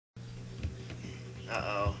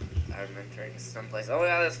Uh-oh. I'm entering someplace. Oh my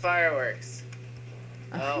god, there's fireworks.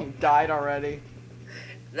 Oh. You died already.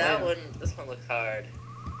 This one looks hard.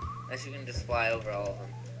 Unless you can just fly over all of them.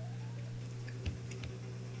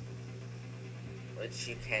 Which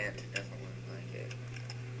you can't. It doesn't look like it.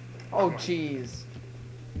 Oh, jeez.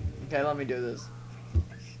 Okay, let me do this.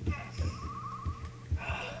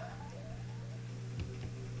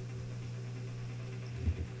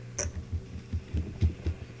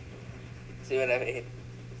 See what I mean?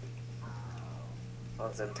 That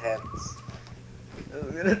was intense.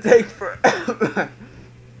 It's gonna take forever.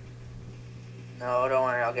 No, don't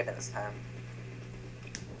worry, I'll get it this time.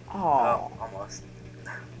 Oh. Almost.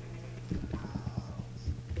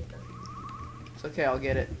 It's okay, I'll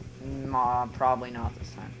get it. Probably not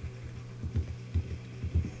this time.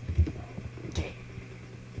 Okay.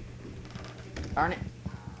 Darn it.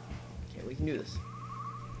 Okay, we can do this.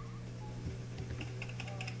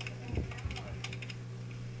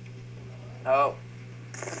 Oh.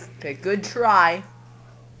 Okay, good try.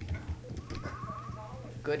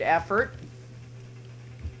 Good effort.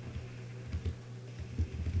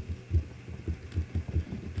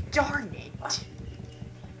 Darn it.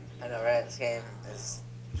 I know, right? This game is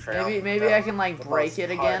Maybe I can like break it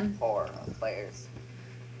again. For players.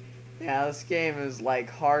 Yeah, this game is like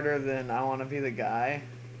harder than I Want to Be the Guy.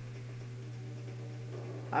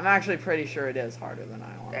 I'm actually pretty sure it is harder than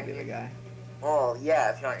I Want to Be the Guy. Well,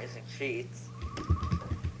 yeah, if you aren't using cheats.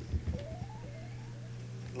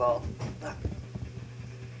 Lol.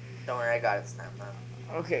 Don't worry, I got it this time, man.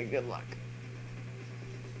 Okay, good luck.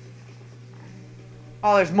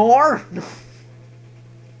 Oh, there's more?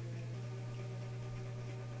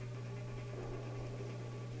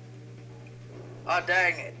 Oh,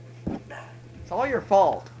 dang it. It's all your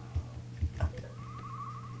fault.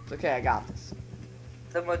 It's okay, I got this.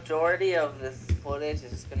 The majority of this footage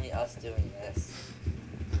is just gonna be us doing this.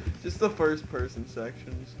 Just the first person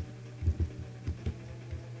sections.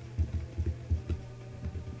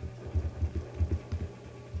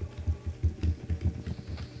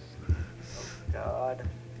 Oh, God.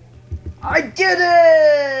 I did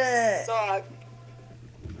it! Suck.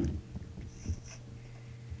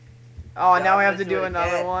 Oh, Yeah, now we I'm have to gonna do do it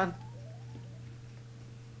another again. one?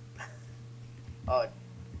 Oh,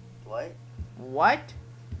 what? What?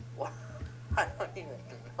 What? I don't even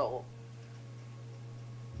know.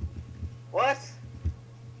 What?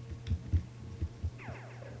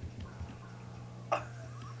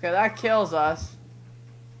 Okay, that kills us.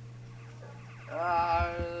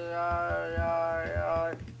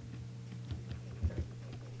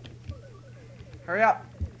 Hurry up.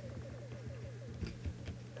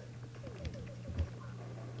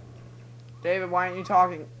 David, why aren't you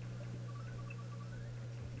talking?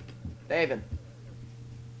 David.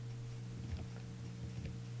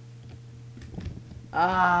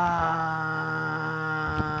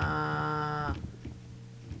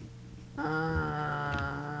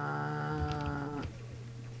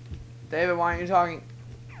 David, why aren't you talking?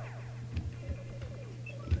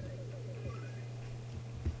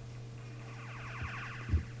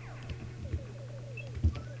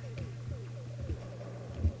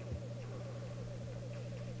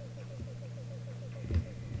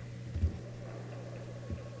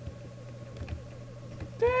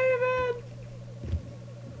 David!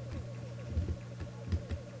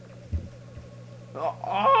 Oh!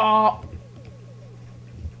 Oh!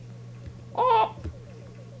 Oh!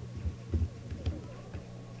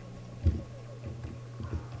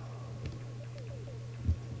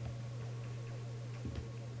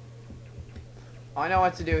 I know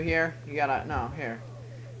what to do here. You gotta, no, here.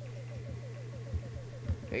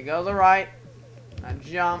 Okay, go to the right. Now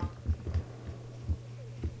jump.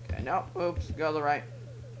 Okay, no, oops, go to the right.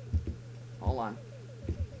 Hold on.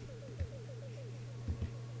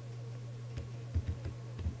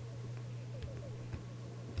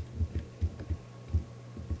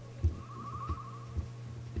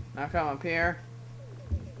 Now come up here.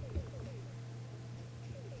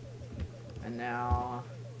 And now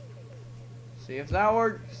see if that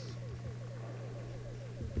works.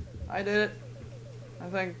 I did it. I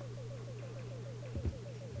think.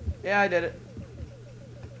 Yeah, I did it.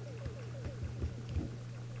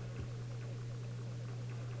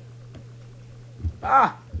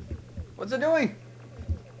 Ah! What's it doing?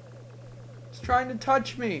 It's trying to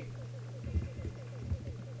touch me.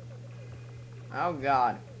 Oh,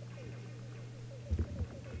 God.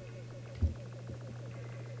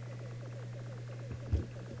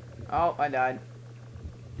 Oh, I died.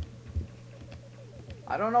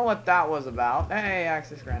 I don't know what that was about. Hey,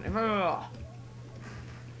 access granted. Ugh.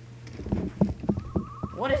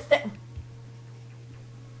 What is that?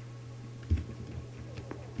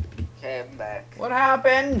 Okay, I'm back. What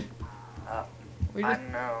happened? We I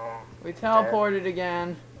know. We teleported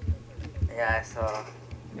again. Yeah, I saw.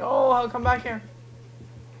 No, I'll come back here.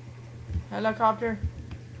 Helicopter.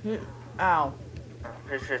 Ow. I'm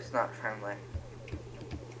pretty sure it's not friendly.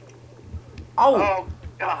 Oh! Oh,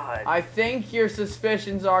 God. I think your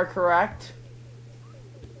suspicions are correct.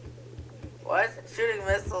 Why is it shooting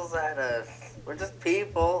missiles at us? We're just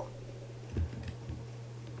people.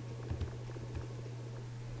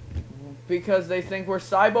 Because they think we're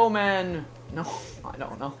Cybermen. No, I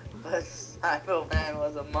don't know. But Cyberman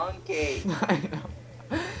was a monkey. I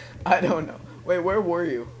know. I don't know. Wait, where were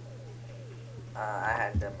you? I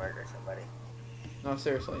had to murder somebody. No,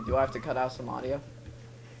 seriously. Do I have to cut out some audio?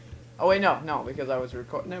 Oh, wait, no, because I was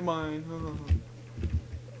recording. Never mind.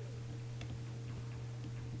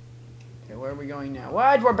 Okay, where are we going now?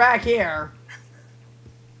 What? We're back here.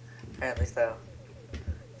 Apparently so.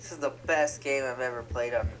 This is the best game I've ever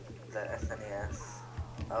played on the SNES.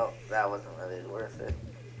 Oh, that wasn't really worth it.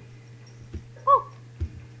 Oh.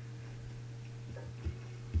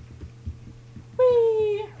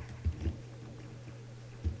 Whee!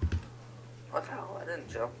 What the hell? I didn't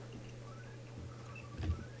jump.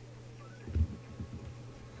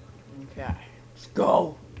 Okay, let's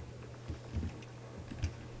go.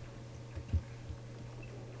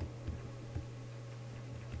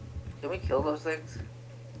 Can we kill those things?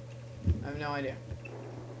 I have no idea.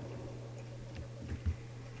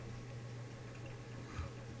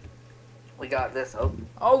 We got this. Oh.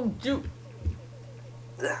 Oh, dude.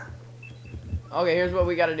 Ugh. Okay, here's what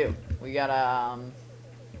we gotta do. We gotta,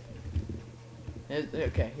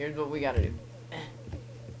 okay, here's what we gotta do.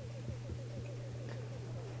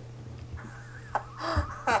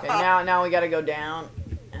 Okay, now we gotta go down.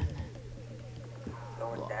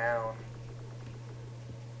 Going down.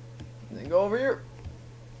 And then go over here.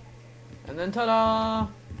 And then ta-da!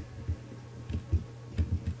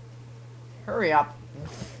 Hurry up.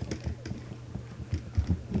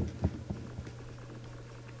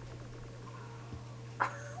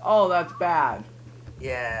 Oh, that's bad.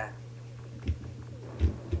 Yeah.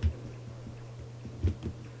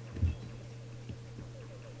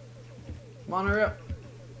 Come on, hurry up.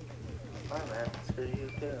 Alright, man. Screw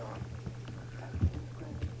you too.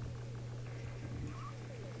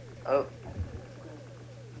 Oh.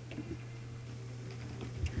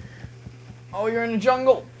 Oh, you're in the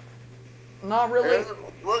jungle. Not It really.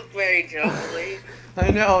 doesn't look very jungly. I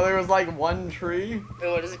know, there was like one tree. Wait,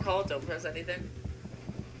 what is it called? Don't press anything?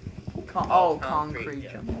 Concrete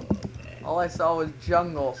jungle. Okay. All I saw was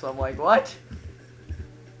jungle, so I'm like, what?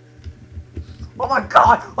 Oh my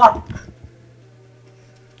god! What?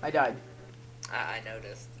 I died. I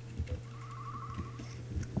noticed.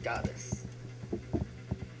 Got this.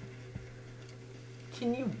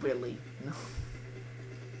 Can you really? No.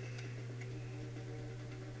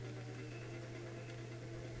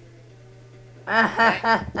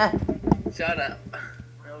 Shut up.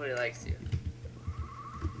 Nobody likes you.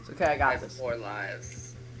 It's okay, I got Has this. 4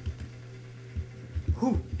 lives.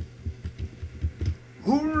 Who?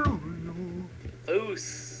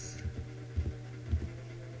 Oos.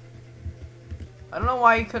 I don't know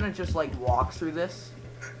why you couldn't just like walk through this.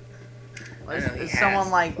 Is someone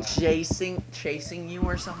like chasing you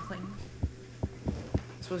or something?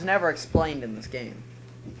 This was never explained in this game.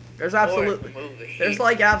 There's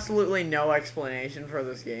like absolutely no explanation for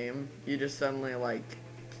this game. You just suddenly like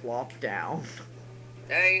plop down.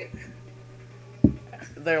 Dang it.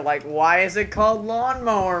 They're like, why is it called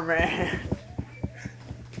Lawnmower Man?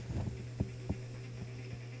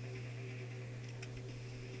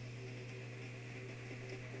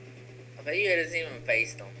 I bet you it isn't even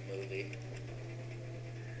based on the movie.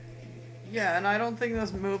 Yeah, and I don't think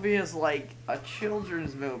this movie is like a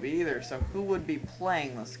children's movie either, so who would be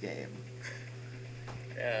playing this game?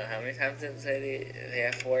 How many times did it say they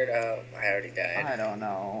have 4? I already died. I don't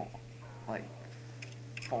know. Like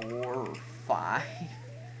 4 or 5.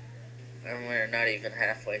 And we're not even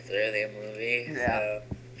halfway through the movie. Yeah. So,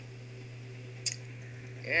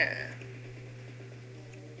 yeah.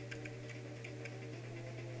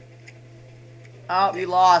 Oh, you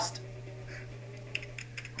lost.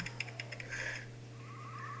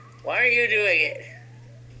 Why are you doing it?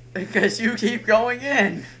 Because you keep going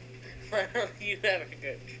in. Why don't you ever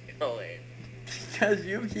go in? Because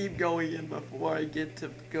you keep going in before I get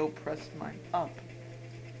to go press my up.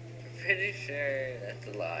 I'm pretty sure that's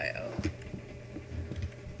a lie. Oh.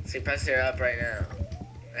 So you press her up right now.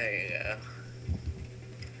 There you go.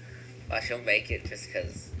 Watch, you'll make it just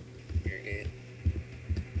because you're good.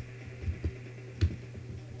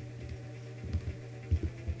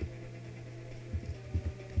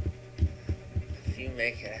 you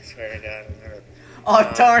make it, I swear to God, I'm gonna...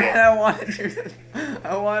 Oh darn it!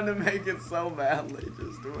 I wanted to make it so badly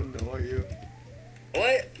just to annoy you.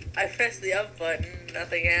 What? I pressed the up button,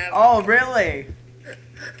 nothing happened. Oh really?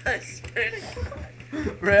 I swear to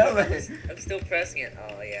God. Really? I'm still pressing it.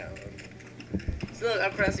 Oh yeah. Still,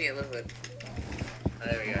 I'm pressing it. Listen. Oh,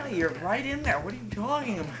 there we go. Oh, you're right in there. What are you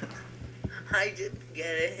talking about? I didn't get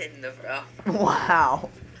it in the. Oh. Wow.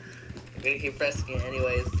 I'm gonna keep pressing it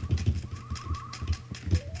anyways.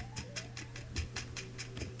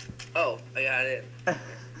 Oh, I got it.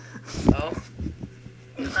 Oh.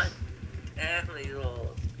 God damn, you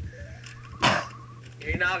little.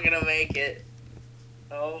 You're not gonna make it.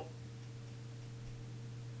 Oh.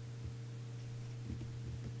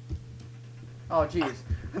 Oh jeez.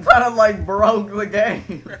 I thought it like broke the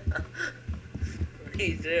game.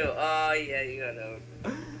 Me too. Oh yeah, you got over.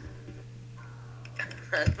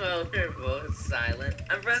 Well, we're both silent.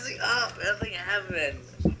 I'm pressing up. Nothing happened.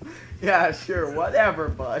 Yeah, sure. Whatever,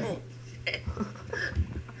 bud.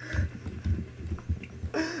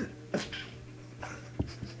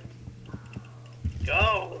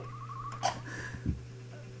 Go.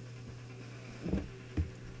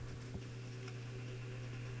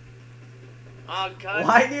 Oh God.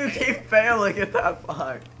 Why do you keep failing at that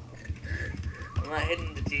part? I'm not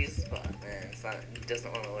hitting the G spot, man. It's not. It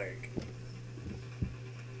doesn't want to work.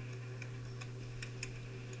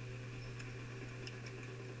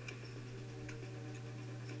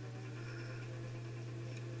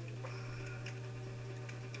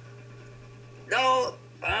 No.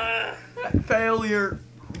 Failure.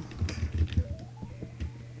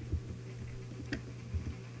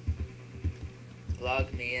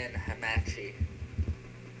 Log me in, Hamachi.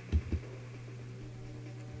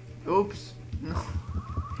 Oops. No.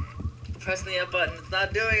 Press the up button. It's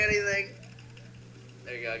not doing anything.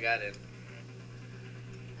 There you go. I got it.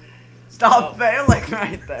 Stop failing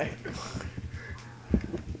right there.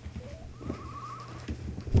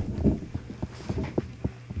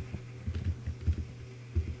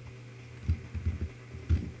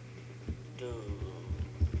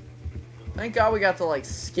 Thank God we got to like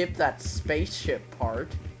skip that spaceship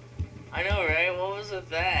part. I know, right? What was with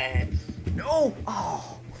that? No!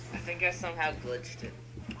 Oh! I think I somehow glitched it.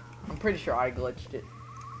 I'm pretty sure I glitched it.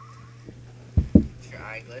 Sure,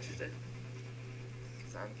 I glitched it.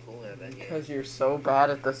 Cause I'm cooler than you. Because you're so bad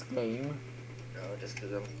at this game. No, just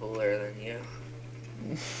because I'm cooler than you.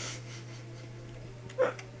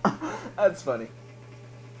 That's funny.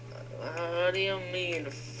 What do you mean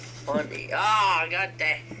funny? Ah, god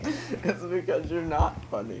dang. It's because you're not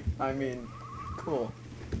funny. I mean, cool.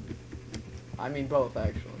 I mean both,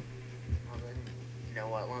 actually. Well, then, you know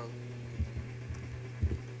what? Well,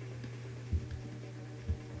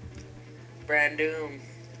 Brand Doom.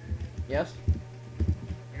 Yes?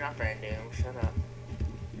 You're not Brand Doom. Shut up.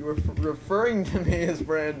 You were referring to me as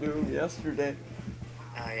Brand Doom yesterday.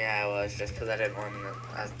 Oh yeah, I was, just because I didn't want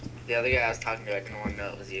to. The other guy I was talking to, I didn't want to know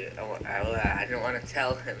it was you. I didn't want to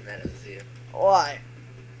tell him that it was you. Why?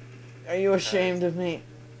 Are you ashamed of me?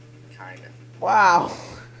 Kinda. Wow.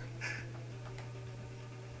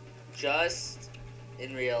 Just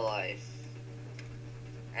in real life.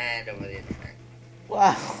 And over the internet.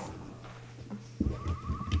 Wow.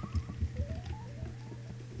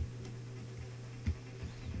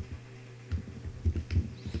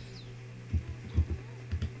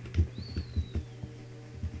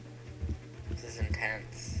 This is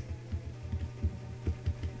intense.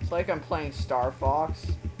 It's like I'm playing Star Fox,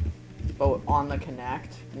 but on the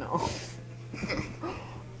Kinect. No.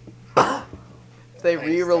 They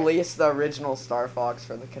re-released the original Star Fox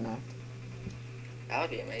for the Kinect. That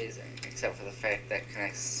would be amazing, except for the fact that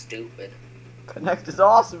Connect's stupid. Kinect is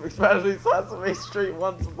awesome, especially Sesame Street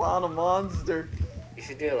Once Upon a Monster. You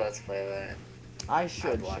should do a Let's Play of that. I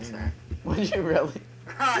should. I'd watch that. Would you really?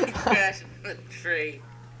 You crashed into the tree.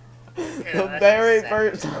 The very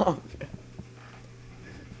first object.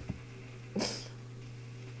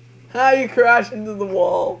 How you crash into the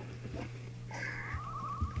wall?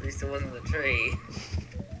 At least it wasn't a tree.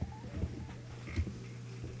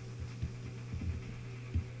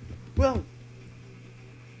 Well.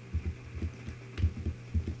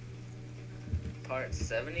 Part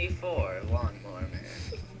 74 of Lawnmower Man.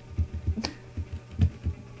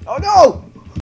 Oh no!